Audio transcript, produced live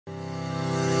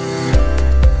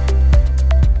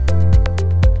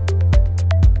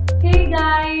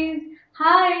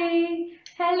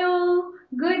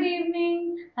Good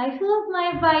evening. I hope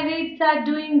my pirates are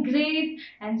doing great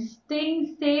and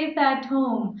staying safe at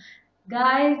home.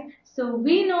 Guys, so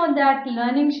we know that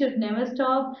learning should never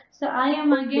stop. So I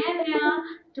am again here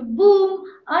to boom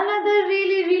another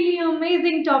really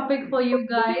amazing topic for you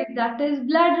guys, that is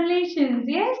blood relations.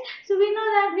 Yes, so we know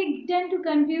that we tend to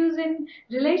confuse in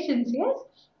relations. Yes,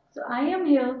 so I am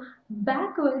here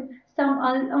back with some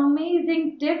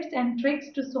amazing tips and tricks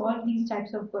to solve these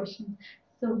types of questions.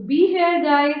 So be here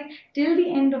guys till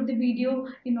the end of the video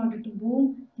in order to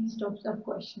boom these types of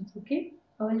questions. Okay.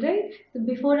 Alright. So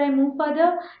before I move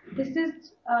further, this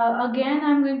is again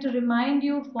I'm going to remind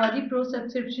you for the pro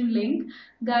subscription link.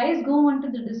 Guys, go on to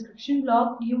the description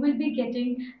block. You will be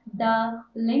getting the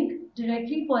link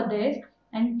directly for this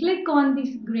and click on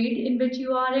this grade in which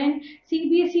you are in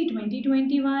CBSE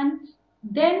 2021.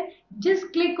 Then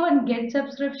just click on get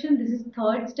subscription. This is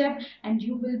third step and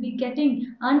you will be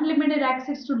getting unlimited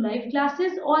access to live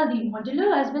classes, all the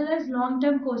modular as well as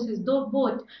long-term courses, though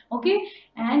both. Okay,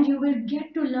 and you will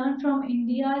get to learn from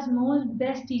India's most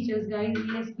best teachers, guys.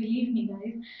 Yes, believe me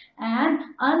guys. And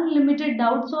unlimited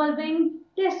doubt solving,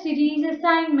 test series,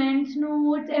 assignments,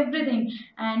 notes, everything.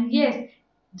 And yes,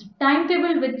 the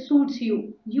timetable which suits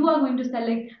you, you are going to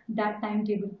select that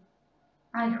timetable.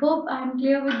 I hope I am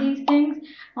clear with these things.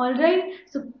 Alright,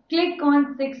 so click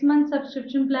on 6 month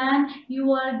subscription plan.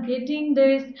 You are getting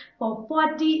this for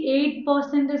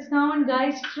 48% discount.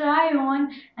 Guys, try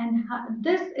on, and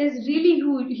this is really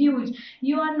huge.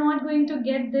 You are not going to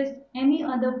get this any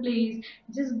other place.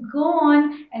 Just go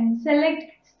on and select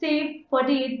save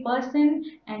 48%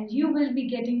 and you will be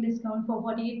getting discount for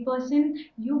 48%.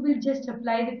 You will just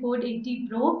apply the code 80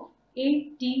 pro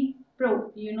 80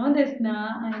 Pro. You know this now.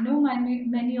 I know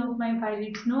many of my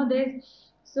pilots know this.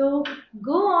 So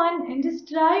go on and just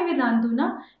try Vedantu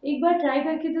na. एक बार try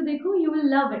करके तो देखो, you will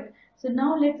love it. So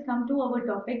now let's come to our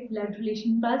topic, blood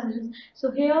relation puzzles. So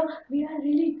here we are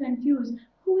really confused.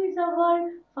 Who is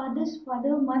our father's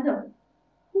father, mother?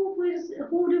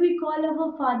 Who do we call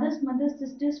our father's mother,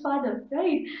 sister's father,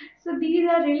 right? So these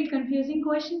are really confusing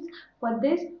questions. For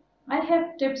this I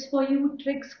have tips for you,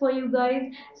 tricks for you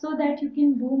guys, so that you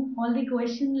can boom all the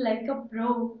question like a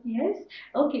pro. Yes.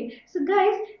 Okay, so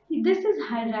guys, this is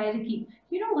hierarchy.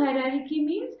 You know hierarchy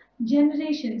means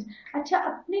generations. अच्छा,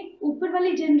 अपने ऊपर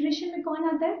वाली generation में कौन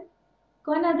आता है?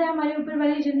 कौन आता है हमारे ऊपर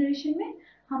वाली जनरेशन में?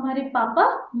 हमारे पापा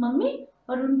मम्मी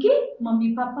और उनके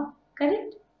मम्मी पापा।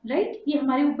 Correct, right? ये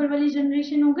हमारे ऊपर वाली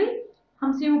जनरेशन हो गई।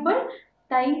 हमसे ऊपर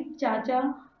ताई, चाचा,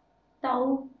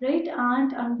 ताऊ, right,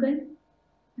 aunt, uncle,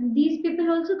 these people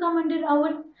also come under our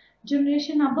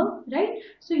generation above, right?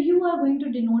 So you are going to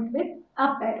denote with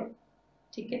up arrow.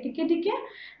 ठीक है, ठीक है, ठीक है.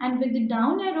 And with the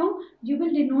down arrow you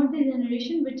will denote the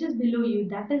generation which is below you,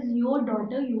 that is your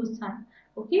daughter, your son.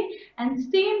 Okay, and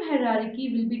same hierarchy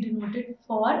will be denoted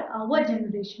for our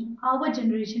generation. Our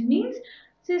generation means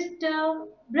sister,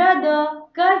 brother,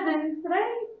 cousins,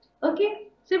 right? Okay,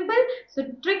 simple. So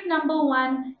trick number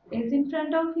 1 is in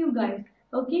front of you guys.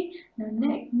 Okay, the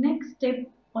next step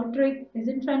or trick is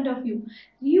in front of you.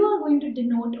 You are going to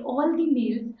denote all the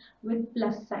males with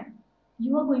plus sign.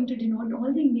 You are going to denote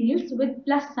all the males with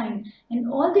plus sign,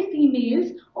 and all the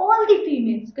females,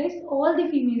 guys, all the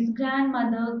females,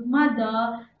 grandmother,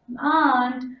 mother,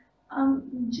 aunt,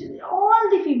 all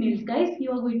the females, guys,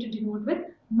 you are going to denote with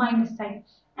minus sign.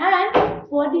 And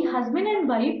for the husband and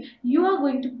wife, you are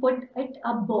going to put it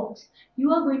a box.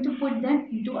 You are going to put them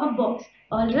into a box.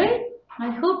 All right. I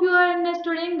hope you are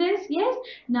understanding this. Yes.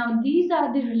 Now these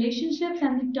are the relationships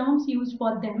and the terms used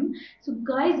for them. So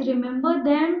guys, remember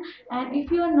them, and if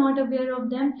you are not aware of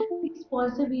them, please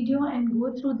pause the video and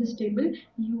go through this table.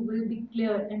 You will be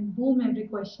clear and boom every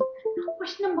question. Now,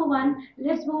 question number 1,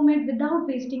 let's boom it without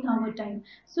wasting our time.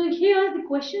 So here the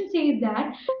question says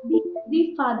that B is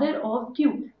the father of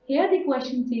Q. Here the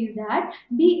question says that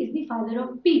B is the father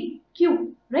of P,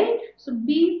 Q, right? So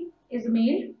B is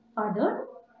male father,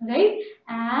 right?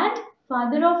 And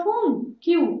father of whom?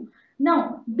 Q.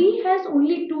 Now B has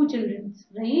only 2 children,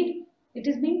 right? It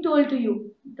is being told to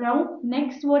you. Now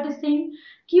next what is saying?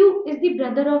 Q is the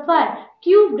brother of R.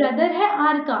 Q brother है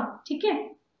R का, ठीक है?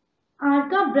 R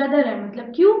का brother है,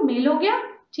 मतलब Q male हो गया,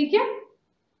 ठीक है?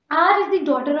 R is the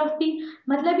daughter of P,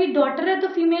 मतलब ये daughter है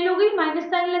तो female हो गई, माइनस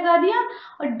साइन लगा दिया,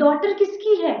 और daughter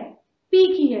किसकी है? P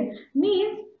की है,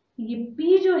 मीन्स ये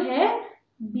P जो है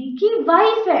B की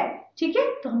वाइफ है, ठीक है?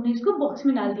 तो हमने इसको बॉक्स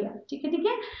में डाल दिया, ठीक है, ठीक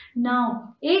है? Now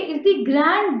A is the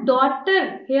granddaughter,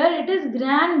 here it is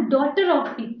granddaughter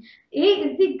of P. A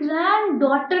is the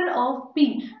granddaughter of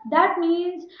P, that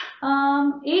means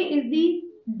A is the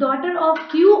daughter of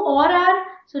Q or R?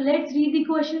 So let's read the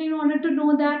question in order to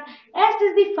know that. S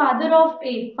is the father of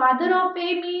A. Father of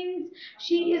A means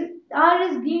she is R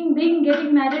is being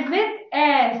getting married with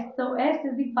S. So S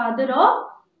is the father of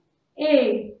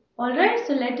A. Alright,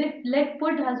 so let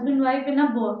put husband wife in a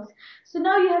box. So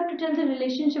now you have to tell the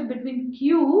relationship between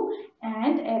Q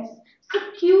and S. So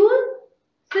Q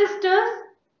sisters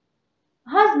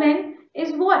husband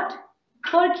is what?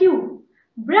 For Q.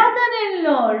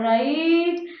 Brother-in-law,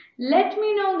 right? Let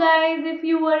me know guys if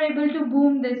you were able to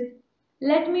boom this.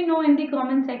 Let me know in the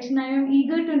comment section. I am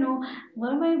eager to know,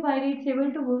 were my pirates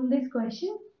able to boom this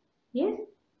question? Yes?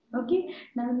 Okay.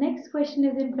 Now next question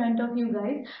is in front of you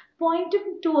guys.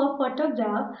 Pointing to a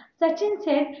photograph, Sachin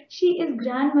said, she is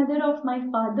grandmother of my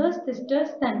father's sister's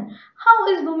son. How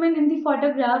is woman in the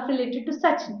photograph related to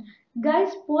Sachin?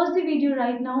 Guys, pause the video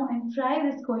right now and try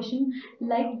this question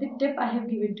like the tip I have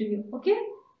given to you. Okay?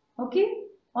 Okay?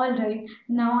 Alright.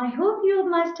 Now I hope you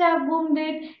must have boomed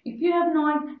it. If you have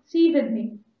not, see with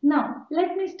me. Now,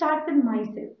 let me start with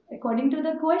myself. According to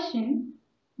the question,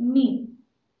 me.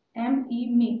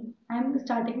 M-E, me. I'm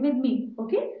starting with me.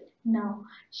 Okay? Now,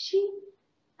 she,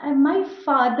 my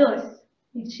father's.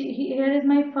 Here is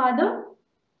my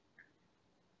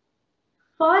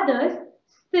father's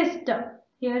sister.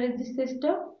 Here is the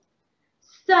sister.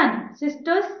 Son,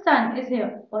 sister's son is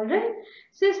here. Alright?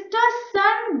 Sister's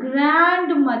son,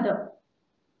 grandmother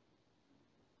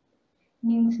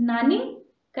means Nani.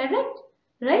 Correct?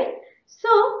 Right? So,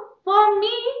 for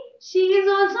me, she is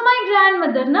also my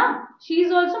grandmother, na? She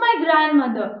is also my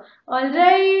grandmother.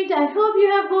 Alright, I hope you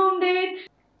have boomed it.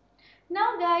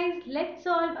 Now guys, let's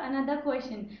solve another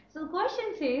question. So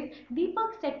question says,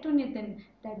 Deepak said to Nitin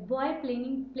that boy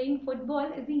playing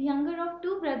football is the younger of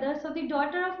two brothers of the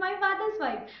daughter of my father's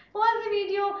wife. Pause the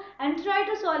video and try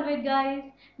to solve it guys.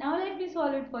 Now let me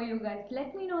solve it for you guys.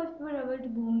 Let me know if you were able to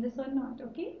boom this or not.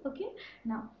 Okay? Okay?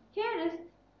 Now here is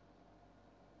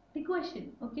the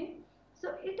question. Okay?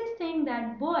 So it is saying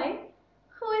that boy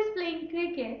who is playing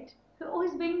cricket, who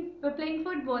is playing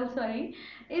football, sorry,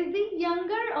 is the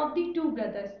younger of the two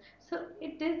brothers. So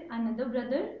it is another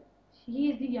brother. He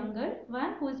is the younger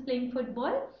one who is playing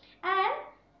football,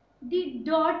 and the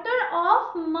daughter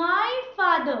of my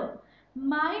father's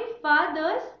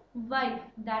wife.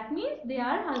 That means they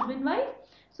are husband wife.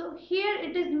 So here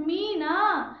it is me,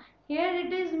 na. Here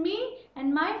it is me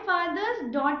and my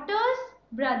father's daughter's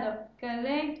brother.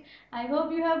 Correct. I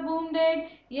hope you have boomed it.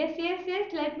 Yes, yes,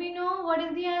 yes. Let me know what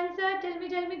is the answer. Tell me,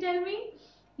 tell me, tell me.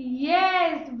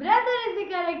 Yes, brother is the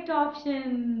correct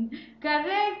option.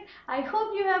 Correct. I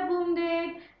hope you have boomed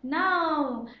it.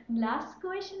 Now, last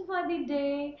question for the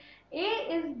day.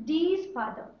 A is D's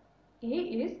father. A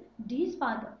is D's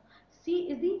father.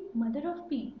 C is the mother of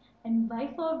P and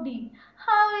wife of D.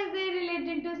 How is it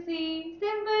related to C?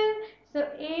 Simple. So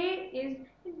A is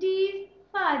D's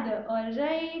father.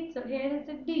 Alright. So here is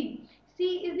a D. C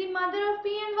is the mother of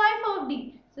P and wife of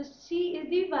D. So she is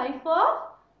the wife of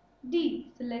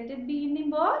D. So let it be in the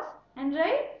box and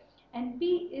write. And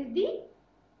P is the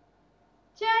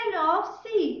child of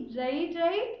C. Right,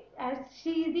 right. As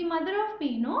she is the mother of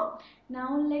P, no?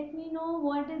 Now let me know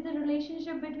what is the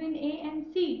relationship between A and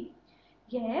C.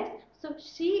 Yes, so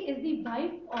she is the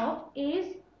wife of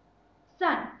A's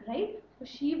son, right? So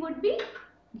she would be,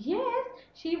 yes,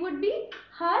 she would be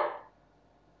her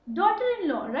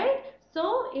daughter-in-law, right?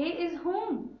 So A is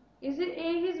whom? Is it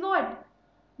A is what?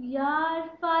 यार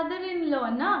father in law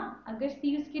ना, अगर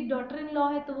सी उसकी daughter in law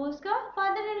है तो वो उसका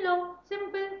father in law.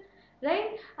 Simple.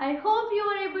 Right? I hope you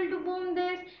were able to boom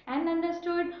this and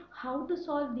understood how to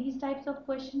solve these types of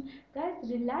questions. Guys,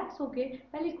 relax होके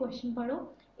पहले क्वेश्चन पढ़ो,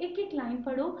 एक एक लाइन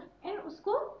पढ़ो एंड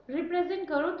उसको रिप्रेजेंट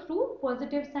करो through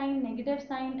positive sign, negative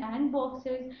sign and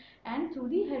boxes and through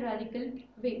the hierarchical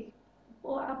way.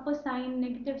 Or upper sign,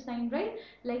 negative sign, right?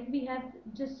 Like we have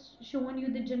just shown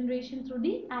you the generation through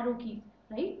the arrow keys,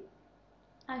 right?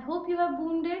 I hope you have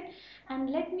boomed it,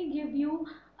 and let me give you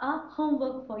a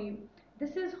homework for you.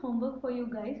 This is homework for you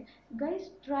guys. Guys,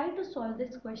 try to solve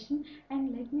this question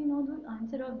and let me know the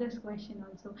answer of this question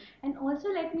also. And also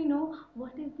let me know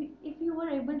what is the, if you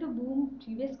were able to boom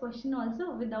previous question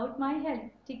also without my help.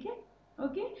 Okay?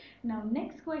 Okay? Now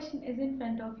next question is in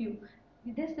front of you.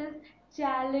 This is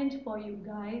challenge for you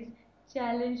guys.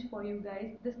 Challenge for you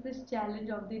guys. This is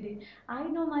challenge of the day. I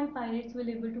know my pirates will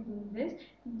able to boom this.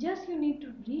 Just you need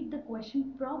to read the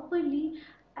question properly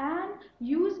and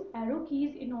use arrow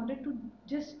keys in order to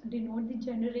just denote the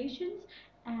generations,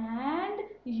 and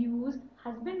use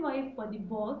husband wife for the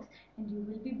box, and you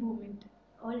will be booming.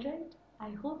 Alright, I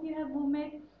hope you have boomed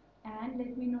it. and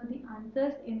let me know the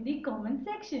answers in the comment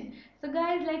section. So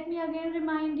guys, let me again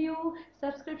remind you,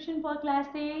 subscription for class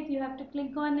 8, you have to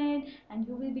click on it and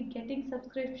you will be getting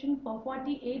subscription for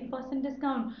 48%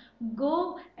 discount.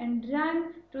 Go and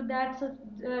run to that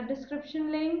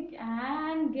description link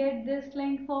and get this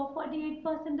link for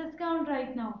 48% discount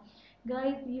right now.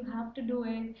 Guys, you have to do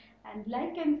it, and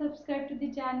like and subscribe to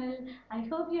the channel. I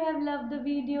hope you have loved the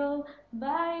video.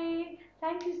 Bye.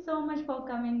 Thank you so much for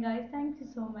coming, guys. Thank you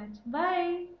so much.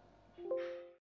 Bye.